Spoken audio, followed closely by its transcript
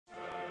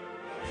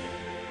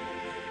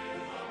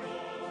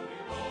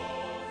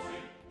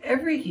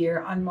Every year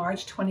on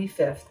March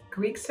 25th,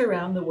 Greeks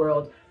around the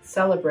world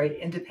celebrate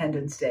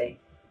Independence Day.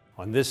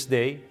 On this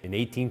day, in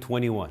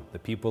 1821, the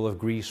people of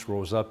Greece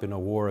rose up in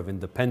a war of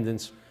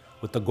independence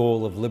with the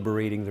goal of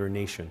liberating their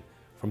nation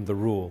from the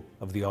rule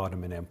of the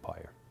Ottoman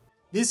Empire.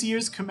 This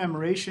year's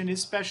commemoration is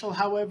special,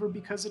 however,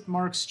 because it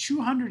marks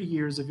 200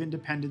 years of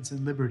independence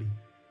and liberty.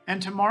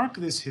 And to mark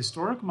this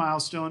historic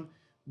milestone,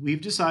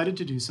 we've decided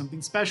to do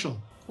something special.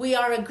 We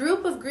are a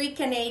group of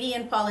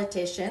Greek-Canadian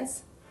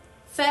politicians,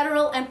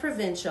 federal and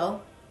provincial,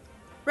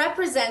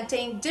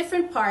 representing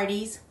different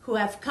parties who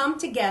have come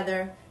together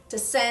to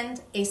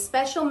send a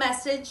special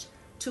message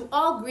to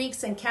all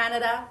Greeks in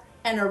Canada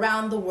and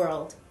around the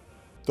world.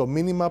 Το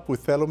μήνυμα που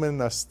θέλουμε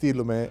να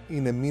στείλουμε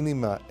είναι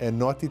μήνυμα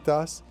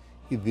ενότητας,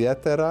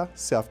 ιδιαίτερα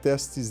σε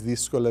αυτές τις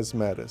δύσκολες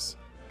μέρες.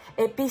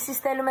 Επίσης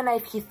θέλουμε να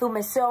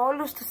ευχηθούμε σε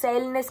όλους τους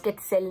Έλληνες και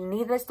τις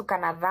Ελληνίδες του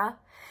Καναδά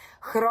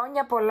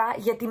χρόνια πολλά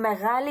για τη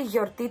μεγάλη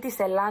γιορτή της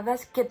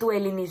Ελλάδας και του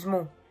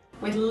ελληνισμού.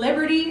 With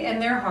liberty in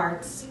their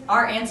hearts,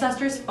 our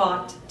ancestors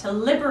fought to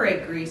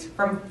liberate Greece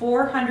from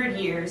 400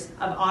 years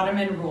of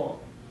Ottoman rule.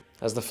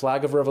 As the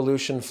flag of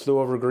revolution flew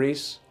over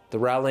Greece, the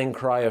rallying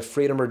cry of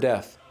freedom or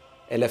death,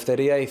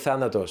 Eleftheria ή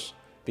θάνατος,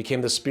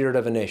 became the spirit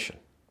of a nation.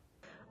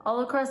 All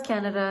across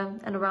Canada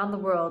and around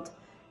the world,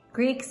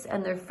 Greeks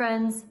and their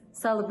friends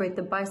celebrate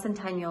the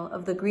Bicentennial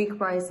of the Greek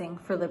Rising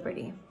for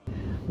Liberty.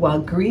 While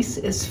Greece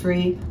is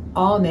free,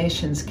 all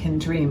nations can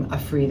dream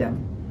of freedom.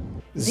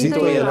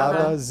 Ζήτω η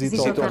Ελλάδα,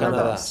 ζήτω ο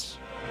Καναδάς.